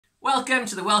Welcome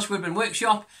to the Welsh Woodman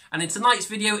Workshop, and in tonight's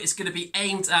video it's going to be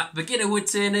aimed at beginner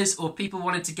woodturners or people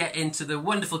wanting to get into the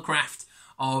wonderful craft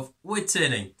of wood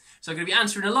turning. So I'm going to be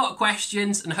answering a lot of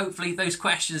questions, and hopefully those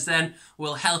questions then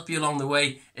will help you along the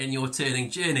way in your turning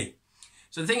journey.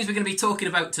 So the things we're going to be talking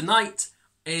about tonight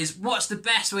is what's the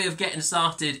best way of getting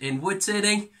started in wood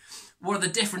turning, what are the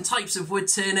different types of wood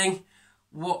turning,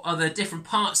 what are the different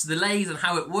parts of the lathe and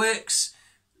how it works,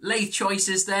 lathe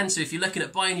choices then, so if you're looking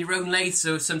at buying your own lathe,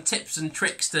 so some tips and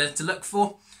tricks to look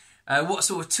for, what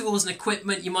sort of tools and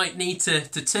equipment you might need to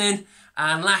turn,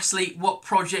 and lastly, what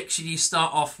project should you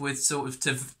start off with sort of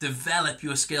to develop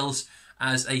your skills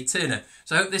as a turner.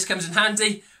 So I hope this comes in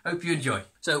handy, hope you enjoy.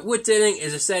 So wood turning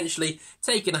is essentially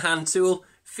taking a hand tool,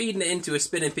 feeding it into a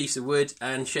spinning piece of wood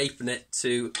and shaping it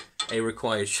to a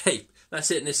required shape.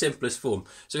 That's it in the simplest form.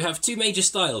 So we have two major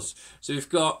styles. So we've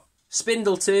got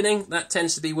spindle turning, that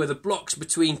tends to be where the block's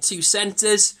between two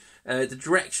centres. The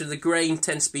direction of the grain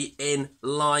tends to be in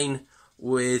line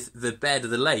with the bed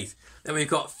of the lathe. Then we've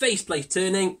got faceplate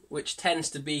turning, which tends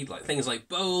to be like things like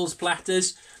bowls,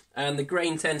 platters, and the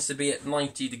grain tends to be at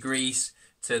 90 degrees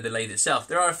to the lathe itself.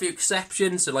 There are a few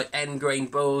exceptions, so like end grain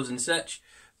bowls and such,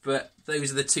 but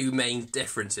those are the two main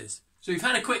differences. So we've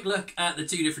had a quick look at the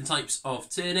two different types of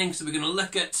turning, so we're going to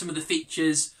look at some of the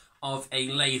features of a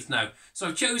lathe now. So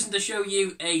I've chosen to show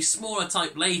you a smaller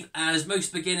type lathe, as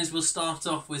most beginners will start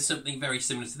off with something very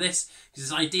similar to this because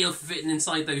it's ideal for fitting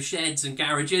inside those sheds and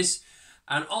garages.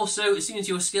 And also, as soon as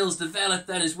your skills develop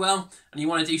then as well and you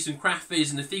want to do some craft fairs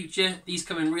in the future, these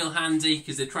come in real handy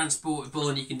because they're transportable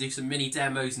and you can do some mini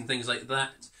demos and things like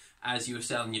that as you're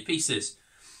selling your pieces.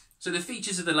 So the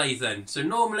features of the lathe then. So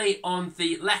normally on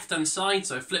the left hand side,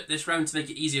 so I flip this round to make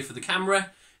it easier for the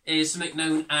camera, is something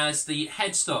known as the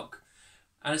headstock.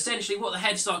 And essentially what the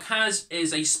headstock has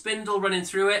is a spindle running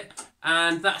through it,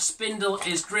 and that spindle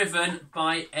is driven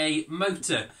by a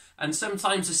motor and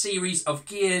sometimes a series of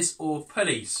gears or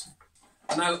pulleys.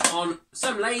 Now on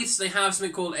some lathes they have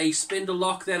something called a spindle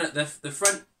lock then at the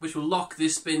front, which will lock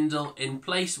this spindle in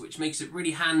place, which makes it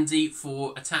really handy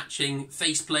for attaching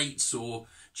faceplates or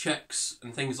chucks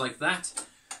and things like that.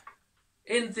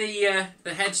 In the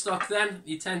headstock then,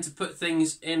 you tend to put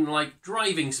things in like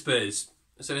driving spurs.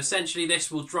 So essentially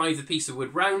this will drive the piece of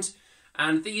wood round,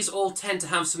 and these all tend to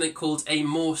have something called a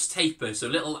Morse taper, so a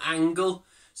little angle.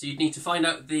 So you'd need to find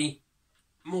out the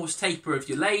Morse taper of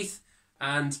your lathe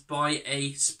and buy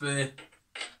a spur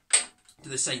to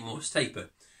the same Morse taper.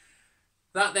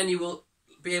 That then you will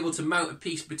be able to mount a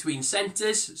piece between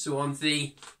centres. So on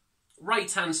the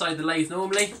right hand side of the lathe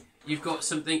normally, you've got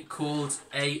something called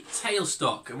a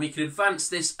tailstock, and we can advance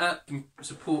this up and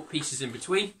support pieces in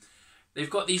between. They've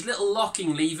got these little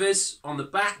locking levers on the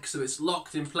back, so it's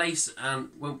locked in place and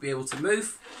won't be able to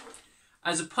move.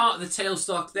 As a part of the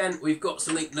tailstock then, we've got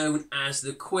something known as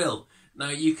the quill. Now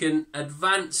you can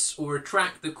advance or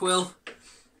retract the quill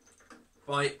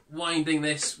by winding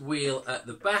this wheel at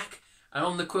the back, and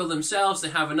on the quill themselves they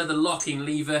have another locking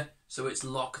lever, so it's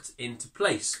locked into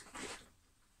place.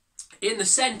 In the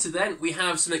centre then, we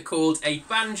have something called a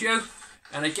banjo,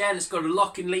 and again it's got a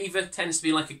locking lever, tends to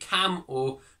be like a cam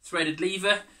or threaded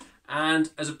lever,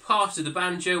 and as a part of the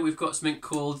banjo we've got something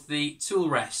called the tool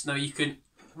rest. Now you can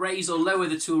raise or lower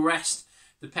the tool rest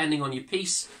depending on your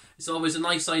piece. It's always a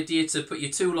nice idea to put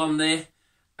your tool on there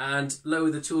and lower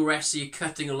the tool rest so you're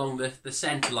cutting along the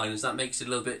centre line, as that makes it a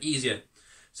little bit easier.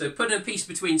 So putting a piece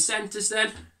between centres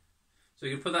then, so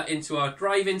we can put that into our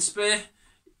driving spur.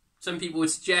 Some people would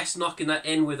suggest knocking that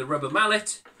in with a rubber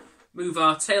mallet. Move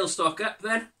our tailstock up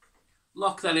then,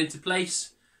 lock that into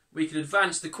place. We can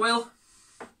advance the quill,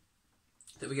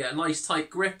 that we get a nice tight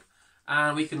grip,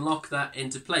 and we can lock that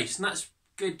into place. And that's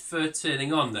good for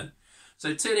turning on then.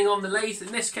 So turning on the lathe,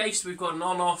 in this case we've got an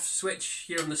on-off switch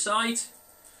here on the side.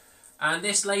 And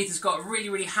this lathe has got a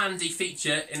really handy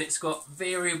feature, and it's got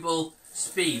variable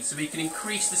speed. So we can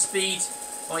increase the speed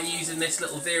by using this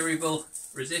little variable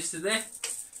resistor there.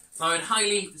 I would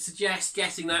highly suggest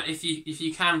getting that if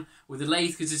you can with a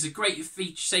lathe, because there's a great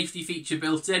safety feature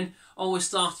built in. Always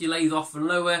start your lathe off and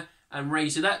lower and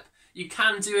raise it up. You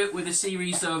can do it with a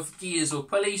series of gears or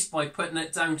pulleys by putting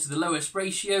it down to the lowest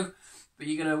ratio, but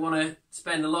you're going to want to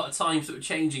spend a lot of time sort of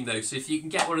changing those. So if you can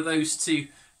get one of those to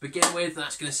begin with,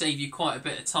 that's going to save you quite a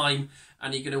bit of time,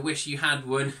 and you're going to wish you had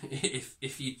one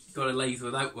if you got a lathe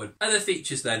without one. Other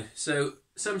features then. So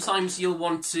sometimes you'll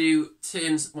want to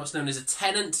turn what's known as a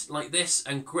tenant like this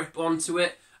and grip onto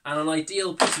it, and an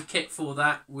ideal piece of kit for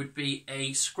that would be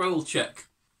a scroll chuck.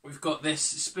 We've got this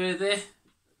spur there.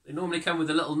 They normally come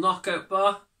with a little knockout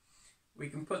bar. We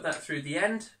can put that through the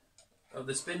end of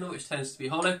the spindle, which tends to be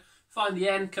hollow, find the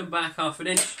end, come back 1/2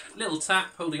 inch, little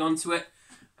tap holding onto it,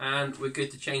 and we're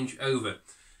good to change over.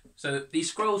 So these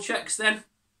scroll chucks then,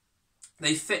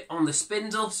 they fit on the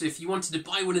spindle. So if you wanted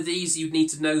to buy one of these, you'd need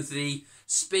to know the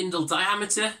spindle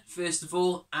diameter first of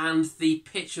all, and the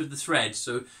pitch of the thread,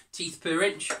 so teeth per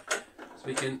inch. So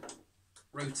we can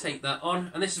rotate that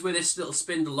on, and this is where this little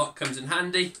spindle lock comes in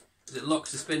handy, as it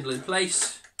locks the spindle in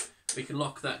place. We can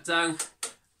lock that down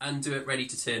and do it ready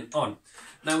to turn on.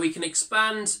 Now we can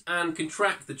expand and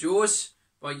contract the jaws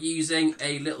by using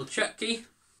a little chuck key.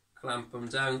 Clamp them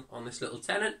down on this little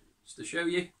tenon just to show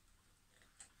you,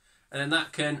 and then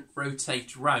that can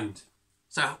rotate round.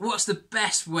 So what's the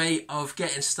best way of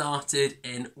getting started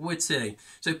in wood turning?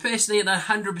 So personally, I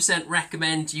 100%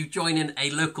 recommend you joining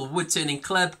a local wood turning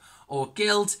club or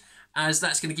guild, as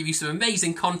that's going to give you some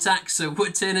amazing contacts. So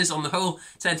wood turners on the whole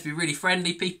tend to be really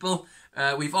friendly people.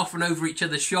 We've often over each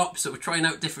other's shops, so we're trying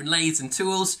out different lathes and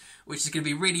tools, which is going to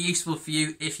be really useful for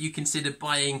you if you consider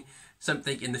buying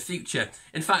something in the future.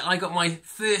 In fact, I got my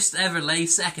first ever lathe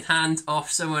second hand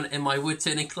off someone in my wood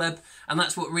turning club, and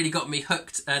that's what really got me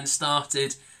hooked and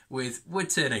started with wood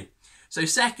turning. So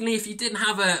secondly, if you didn't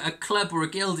have a club or a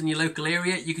guild in your local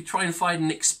area, you could try and find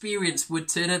an experienced wood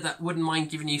turner that wouldn't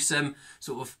mind giving you some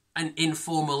sort of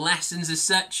informal lessons as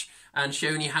such, and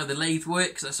showing you how the lathe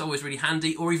works. That's always really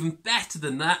handy. Or even better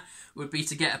than that would be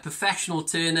to get a professional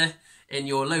turner in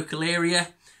your local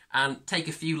area and take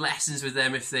a few lessons with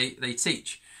them if they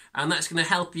teach. And that's going to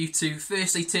help you to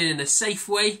firstly turn in a safe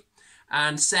way,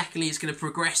 and secondly it's going to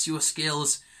progress your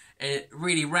skills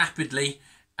really rapidly,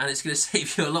 and it's going to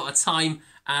save you a lot of time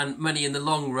and money in the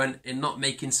long run in not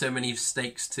making so many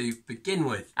mistakes to begin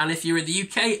with. And if you're in the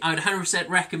UK, I would 100%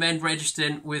 recommend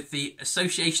registering with the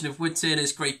Association of Wood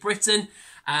Turners Great Britain,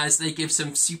 as they give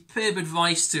some superb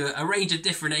advice to a range of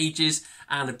different ages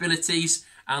and abilities,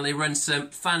 and they run some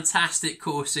fantastic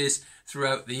courses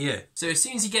throughout the year. So as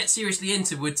soon as you get seriously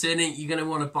into wood turning, you're going to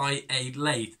want to buy a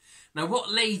lathe. Now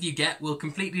what lathe you get will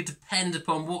completely depend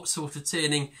upon what sort of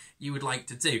turning you would like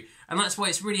to do. And that's why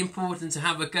it's really important to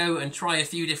have a go and try a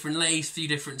few different lathes, a few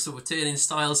different sort of turning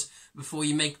styles before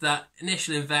you make that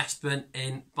initial investment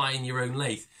in buying your own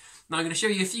lathe. Now I'm going to show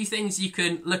you a few things you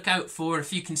can look out for, a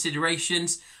few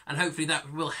considerations, and hopefully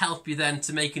that will help you then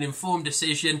to make an informed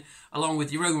decision along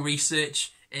with your own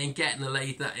research in getting a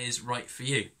lathe that is right for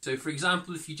you. So for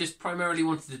example, if you just primarily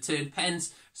wanted to turn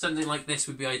pens, something like this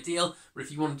would be ideal, but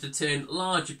if you wanted to turn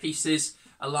larger pieces,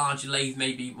 a larger lathe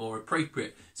may be more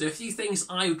appropriate. So a few things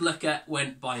I would look at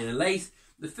when buying a lathe.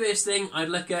 The first thing I'd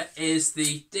look at is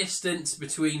the distance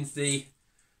between the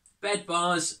bed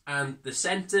bars and the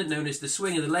centre, known as the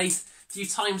swing of the lathe. If you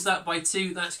times that by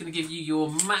 2, that's going to give you your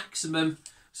maximum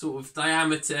sort of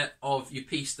diameter of your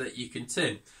piece that you can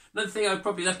turn. Another thing I'd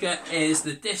probably look at is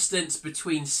the distance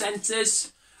between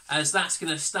centres, as that's going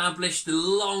to establish the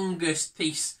longest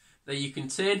piece that you can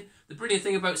turn. The brilliant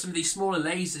thing about some of these smaller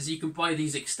lathes is you can buy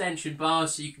these extension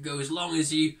bars, so you can go as long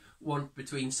as you want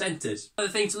between centres.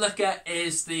 Another thing to look at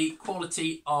is the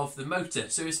quality of the motor.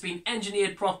 So it's been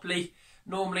engineered properly.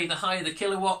 Normally the higher the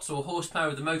kilowatts or horsepower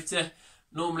of the motor,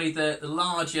 normally the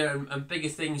larger and bigger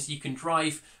things you can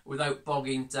drive without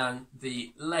bogging down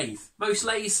the lathe. Most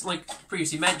lathes, like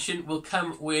previously mentioned, will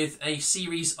come with a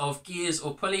series of gears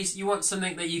or pulleys. You want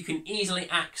something that you can easily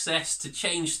access to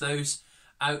change those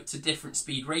out to different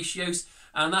speed ratios,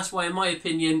 and that's why in my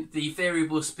opinion the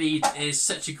variable speed is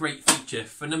such a great feature.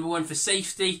 For number 1, for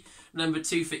safety, number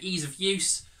 2, for ease of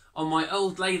use. On my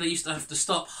old lathe I used to have to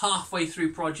stop halfway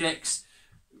through projects,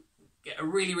 get a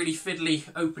really fiddly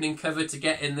opening cover to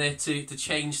get in there to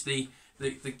change the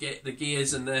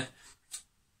gears and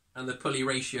the pulley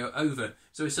ratio over.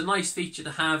 So it's a nice feature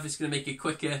to have. It's going to make it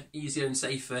quicker, easier and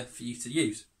safer for you to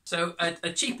use. So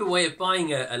a cheaper way of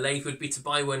buying a lathe would be to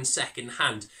buy one second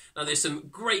hand. Now there's some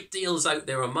great deals out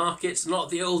there on markets. A lot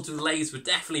of the older lathes were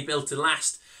definitely built to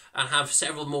last and have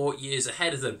several more years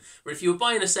ahead of them. But if you were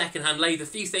buying a second-hand lathe, a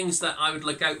few things that I would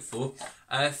look out for.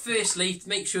 Firstly, to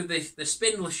make sure the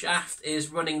spindle shaft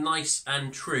is running nice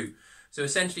and true. So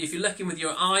essentially, if you're looking with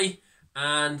your eye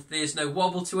and there's no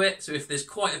wobble to it, so if there's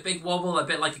quite a big wobble, a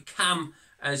bit like a cam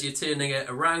as you're turning it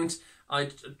around,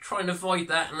 I'd try and avoid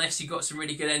that unless you've got some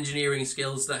really good engineering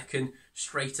skills that can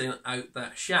straighten out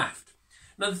that shaft.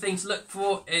 Another thing to look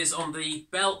for is on the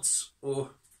belts, or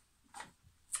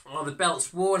are the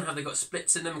belts worn? Have they got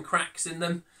splits in them, cracks in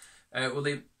them? Well,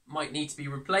 they might need to be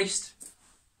replaced.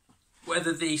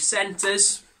 Whether the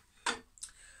centres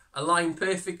align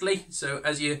perfectly, so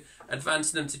as you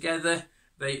advance them together,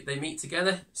 they meet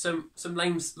together. Some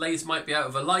lathes might be out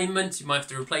of alignment. You might have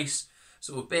to replace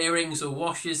sort of bearings or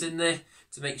washers in there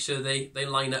to make sure they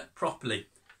line up properly.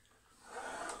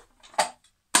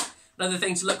 Another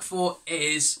thing to look for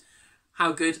is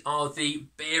how good are the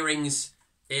bearings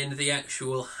in the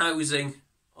actual housing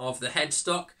of the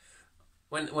headstock.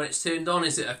 When it's turned on,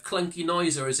 is it a clunky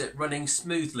noise or is it running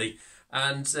smoothly?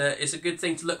 And it's a good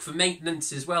thing to look for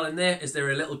maintenance as well in there. Is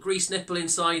there a little grease nipple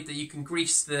inside that you can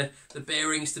grease the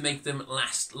bearings to make them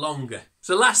last longer?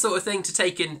 So the last sort of thing to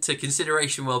take into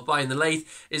consideration while buying the lathe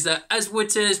is that as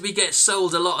woodturners we get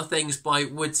sold a lot of things by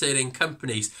woodturning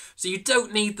companies. So you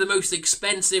don't need the most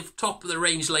expensive top of the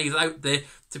range lathe out there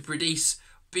to produce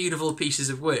beautiful pieces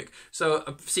of work. So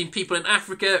I've seen people in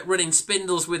Africa running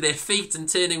spindles with their feet and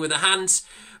turning with their hands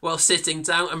while sitting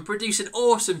down and producing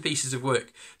awesome pieces of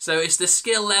work. So it's the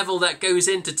skill level that goes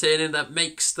into turning that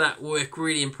makes that work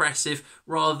really impressive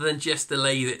rather than just the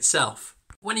lathe itself.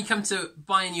 When you come to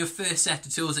buying your first set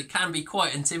of tools, it can be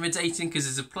quite intimidating because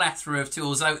there's a plethora of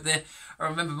tools out there. I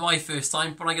remember my first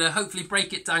time, but I'm going to hopefully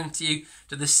break it down to you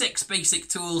to the 6 basic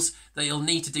tools that you'll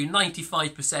need to do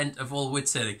 95% of all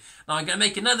woodturning. Now I'm going to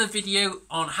make another video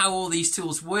on how all these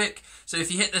tools work, so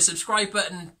if you hit the subscribe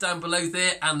button down below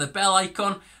there and the bell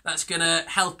icon, that's going to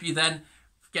help you then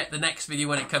get the next video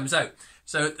when it comes out.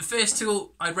 So the first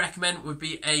tool I'd recommend would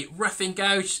be a roughing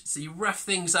gouge. So you rough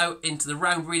things out into the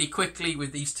round really quickly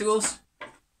with these tools.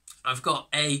 I've got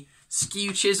a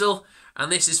skew chisel,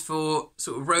 and this is for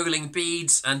sort of rolling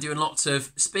beads and doing lots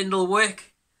of spindle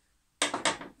work.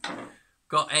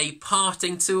 Got a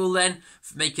parting tool then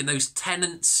for making those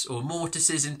tenons or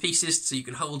mortises in pieces so you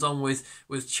can hold on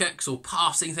with chucks or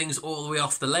passing things all the way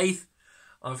off the lathe.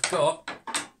 I've got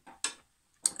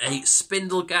a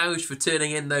spindle gouge for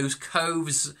turning in those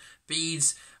coves,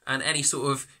 beads and any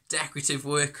sort of decorative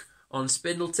work on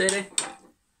spindle turning.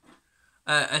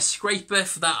 A scraper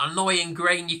for that annoying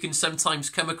grain you can sometimes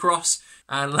come across.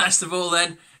 And last of all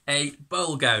then, a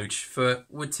bowl gouge for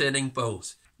wood turning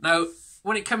bowls. Now,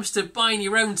 when it comes to buying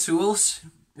your own tools,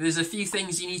 there's a few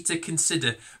things you need to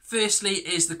consider. Firstly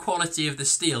is the quality of the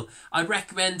steel. I'd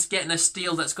recommend getting a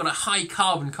steel that's got a high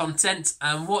carbon content,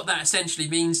 and what that essentially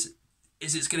means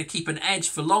is it's going to keep an edge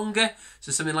for longer.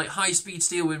 So something like high-speed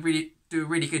steel would really do a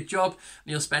really good job,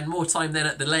 and you'll spend more time then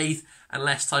at the lathe and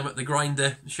less time at the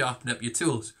grinder sharpening up your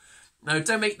tools. Now,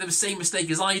 don't make the same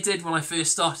mistake as I did when I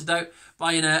first started out,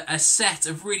 buying a set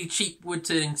of really cheap wood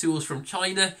turning tools from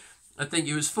China. I think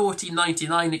it was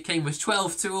 $14.99. It came with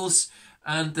 12 tools,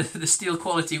 and the steel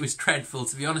quality was dreadful,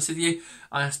 to be honest with you.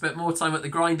 I spent more time at the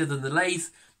grinder than the lathe.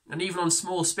 And even on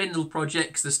small spindle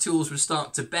projects, the tools would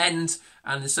start to bend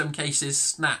and in some cases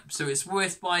snap. So it's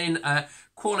worth buying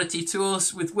quality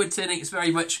tools. With wood turning, it's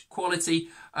very much quality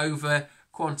over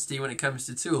quantity when it comes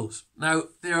to tools. Now,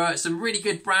 there are some really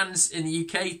good brands in the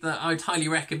UK that I'd highly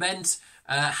recommend.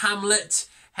 Hamlet,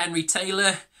 Henry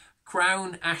Taylor,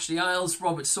 Crown, Ashley Isles,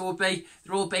 Robert Sorbet.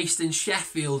 They're all based in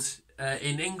Sheffield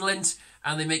in England,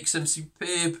 and they make some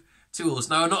superb tools.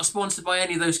 Now, I'm not sponsored by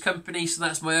any of those companies, so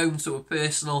that's my own sort of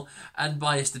personal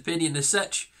unbiased opinion as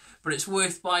such, but it's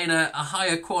worth buying a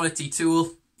higher quality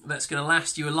tool that's going to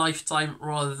last you a lifetime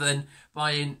rather than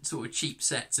buying sort of cheap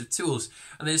sets of tools.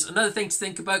 And there's another thing to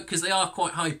think about, because they are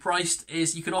quite high priced,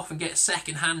 is you can often get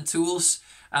second-hand tools,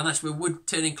 and that's where wood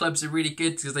turning clubs are really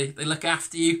good, because they look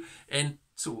after you in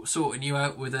sort of sorting you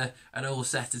out with an old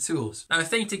set of tools. Now, a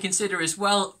thing to consider as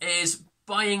well is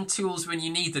buying tools when you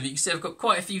need them. You can see I've got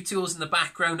quite a few tools in the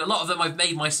background. A lot of them I've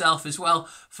made myself as well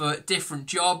for different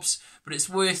jobs, but it's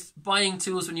worth buying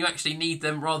tools when you actually need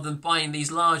them rather than buying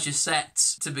these larger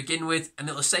sets to begin with, and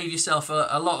it'll save yourself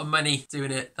a lot of money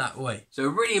doing it that way. So a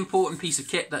really important piece of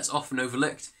kit that's often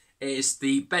overlooked is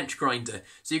the bench grinder.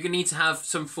 So you're going to need to have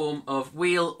some form of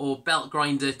wheel or belt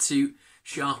grinder to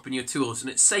sharpen your tools, and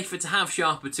it's safer to have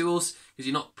sharper tools because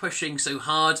you're not pushing so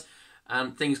hard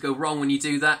and things go wrong when you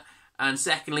do that. And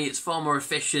secondly, it's far more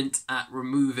efficient at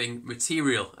removing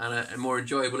material and a more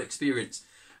enjoyable experience.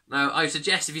 Now, I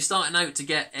suggest if you're starting out to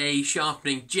get a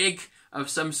sharpening jig of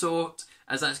some sort,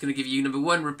 as that's going to give you, number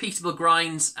one, repeatable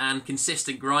grinds and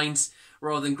consistent grinds,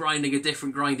 rather than grinding a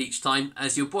different grind each time,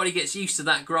 as your body gets used to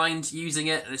that grind, using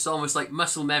it, and it's almost like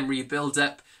muscle memory you build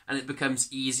up, and it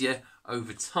becomes easier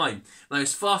over time. Now,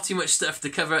 there's far too much stuff to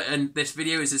cover in this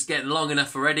video, as it's getting long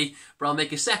enough already, but I'll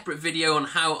make a separate video on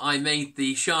how I made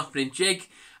the sharpening jig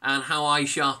and how I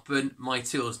sharpen my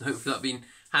tools, and hopefully that'll be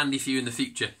handy for you in the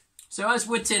future. So as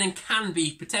wood turning can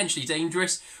be potentially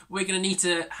dangerous, we're going to need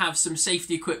to have some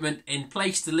safety equipment in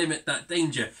place to limit that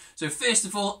danger. So first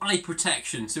of all, eye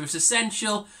protection. So it's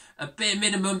essential, a bare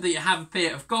minimum, that you have a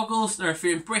pair of goggles. Now if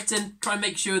you're in Britain, try and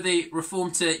make sure they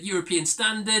reform to European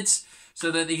standards. so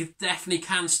that they definitely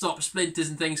can stop splinters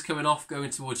and things coming off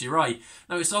going towards your eye.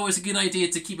 Now, it's always a good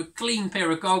idea to keep a clean pair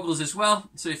of goggles as well.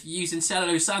 So if you're using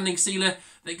cellulose sanding sealer,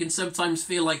 they can sometimes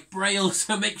feel like braille,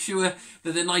 so make sure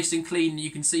that they're nice and clean and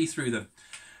you can see through them.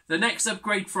 The next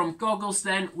upgrade from goggles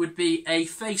then would be a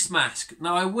face mask.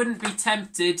 Now, I wouldn't be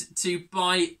tempted to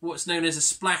buy what's known as a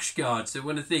splash guard, so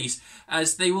one of these,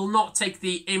 as they will not take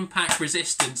the impact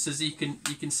resistance, as you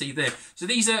can see there. So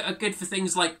these are good for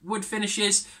things like wood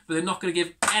finishes, but they're not going to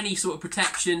give any sort of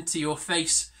protection to your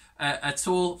face at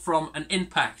all from an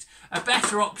impact. A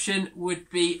better option would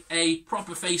be a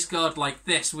proper face guard like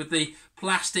this with the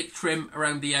plastic trim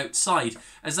around the outside,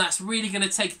 as that's really going to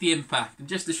take the impact. And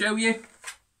just to show you,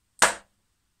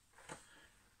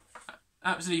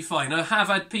 absolutely fine. I have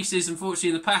had pieces, unfortunately,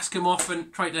 in the past come off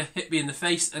and try to hit me in the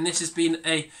face, and this has been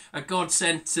a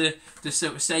godsend to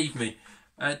sort of save me.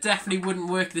 Definitely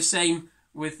wouldn't work the same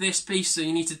with this piece, so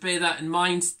you need to bear that in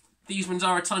mind. These ones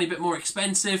are a tiny bit more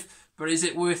expensive, but is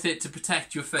it worth it to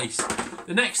protect your face?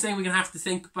 The next thing we're going to have to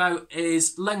think about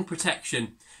is lung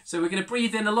protection. So we're going to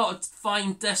breathe in a lot of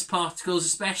fine dust particles,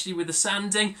 especially with the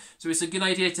sanding. So it's a good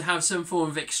idea to have some form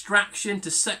of extraction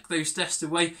to suck those dust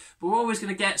away. But we're always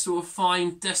going to get sort of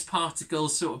fine dust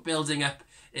particles sort of building up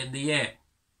in the air.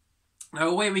 Now,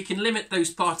 a way we can limit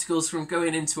those particles from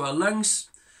going into our lungs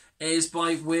is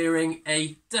by wearing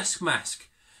a dust mask.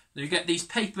 Now, you get these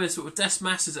paper sort of dust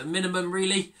masks at a minimum,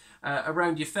 really,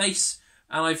 around your face.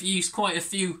 And I've used quite a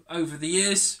few over the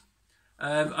years.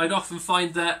 I'd often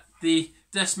find that the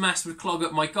dust mask would clog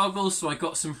up my goggles, so I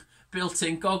got some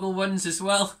built-in goggle ones as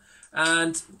well.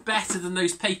 And better than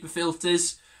those paper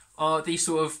filters are these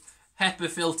sort of HEPA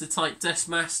filter type dust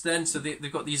masks then. So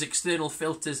they've got these external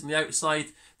filters on the outside.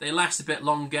 They last a bit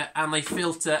longer and they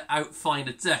filter out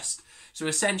finer dust. So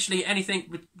essentially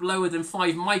anything lower than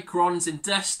 5 microns in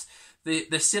dust,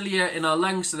 the cilia in our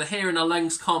lungs, so the hair in our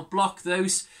lungs can't block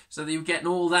those, so that you're getting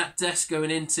all that dust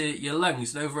going into your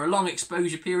lungs. And over a long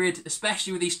exposure period,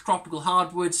 especially with these tropical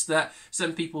hardwoods that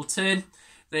some people turn,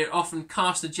 they're often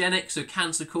carcinogenic, so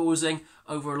cancer causing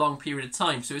over a long period of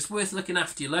time. So it's worth looking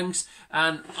after your lungs.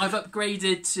 And I've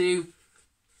upgraded to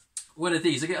one of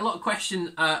these. I get a lot of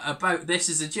question about this.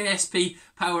 Is a JSP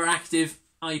Power Active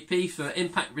IP for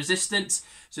impact resistance.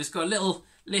 So it's got a little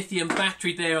lithium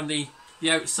battery there on the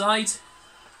outside.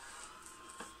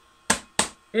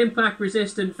 Impact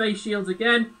resistant face shield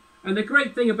again. And the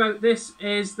great thing about this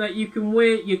is that you can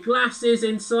wear your glasses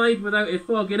inside without it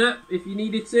fogging up if you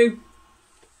needed to.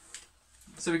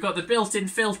 So we've got the built-in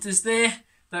filters there.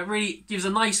 That really gives a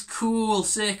nice cool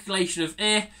circulation of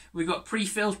air. We've got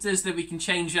pre-filters that we can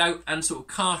change out and sort of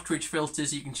cartridge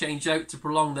filters you can change out to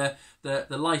prolong the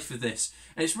life of this.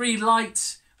 And it's really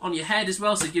light on your head as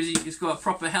well, so it's got a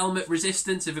proper helmet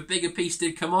resistance if a bigger piece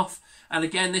did come off. And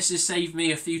again, this has saved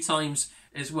me a few times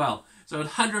as well. So I'd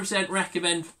 100%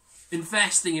 recommend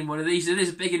investing in one of these. It is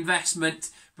a big investment,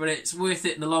 but it's worth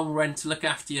it in the long run to look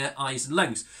after your eyes and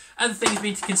lungs. Other things we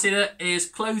need to consider is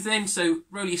clothing. So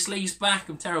roll your sleeves back.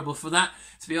 I'm terrible for that,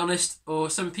 to be honest. Or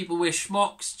some people wear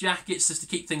schmocks, jackets, just to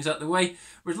keep things out of the way.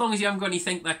 But as long as you haven't got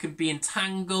anything that could be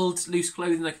entangled, loose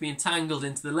clothing that can be entangled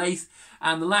into the lathe.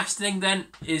 And the last thing then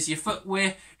is your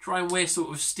footwear. Try and wear sort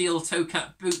of steel toe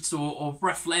cap boots or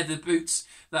rough leather boots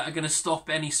that are going to stop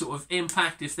any sort of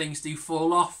impact if things do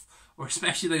fall off, or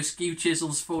especially those skew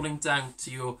chisels falling down to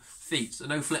your feet. So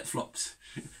no flip-flops.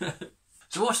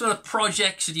 So what sort of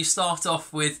projects should you start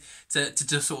off with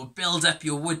to sort of build up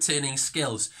your wood turning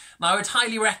skills? Now, I would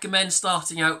highly recommend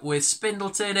starting out with spindle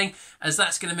turning, as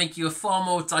that's going to make you a far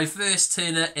more diverse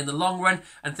turner in the long run,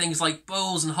 and things like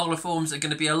bowls and hollow forms are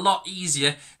going to be a lot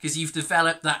easier because you've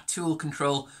developed that tool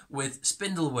control with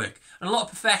spindle work. And a lot of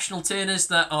professional turners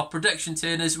that are production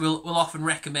turners will often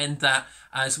recommend that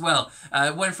as well.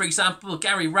 One, for example,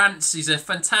 Gary Rance, he's a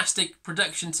fantastic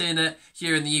production turner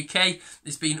here in the UK.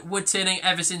 He's been wood turning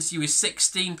ever since he was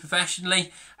 16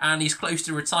 professionally, and he's close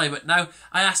to retirement now.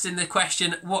 I asked him the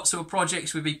question, what sort of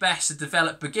projects would be best to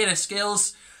develop beginner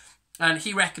skills? And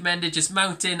he recommended just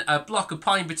mounting a block of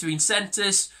pine between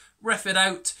centres, rough it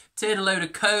out, turn a load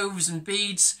of coves and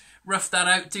beads, rough that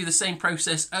out, do the same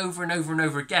process over and over and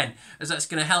over again, as that's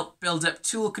going to help build up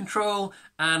tool control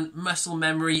and muscle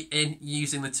memory in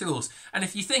using the tools. And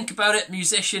if you think about it,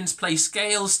 musicians play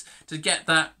scales to get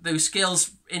those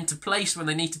skills into place when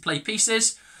they need to play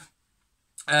pieces.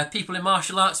 People in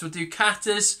martial arts will do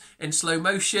katas in slow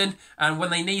motion, and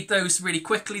when they need those really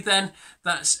quickly, then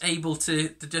that's able to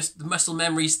just, the muscle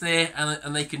memory's there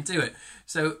and they can do it.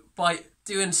 So by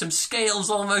doing some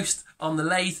scales almost on the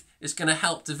lathe, it's going to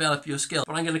help develop your skill.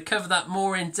 But I'm going to cover that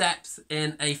more in depth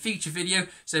in a future video.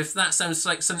 So if that sounds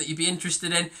like something you'd be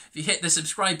interested in, if you hit the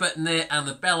subscribe button there and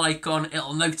the bell icon,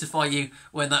 it'll notify you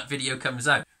when that video comes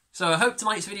out. So I hope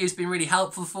tonight's video has been really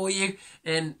helpful for you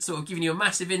in sort of giving you a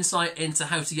massive insight into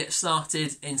how to get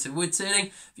started into wood turning.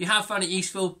 If you have found it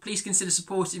useful, please consider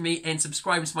supporting me and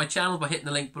subscribing to my channel by hitting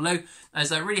the link below, as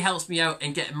that really helps me out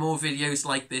in getting more videos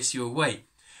like this your way.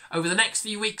 Over the next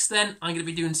few weeks then, I'm going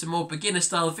to be doing some more beginner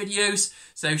style videos,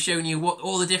 so showing you what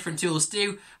all the different tools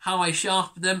do, how I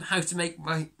sharpen them, how to make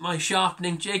my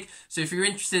sharpening jig. So if you're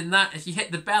interested in that, if you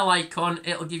hit the bell icon,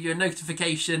 it'll give you a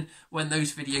notification when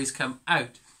those videos come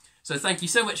out. So thank you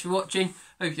so much for watching.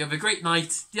 Hope you have a great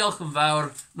night. Diolch yn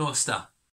fawr. Nos da.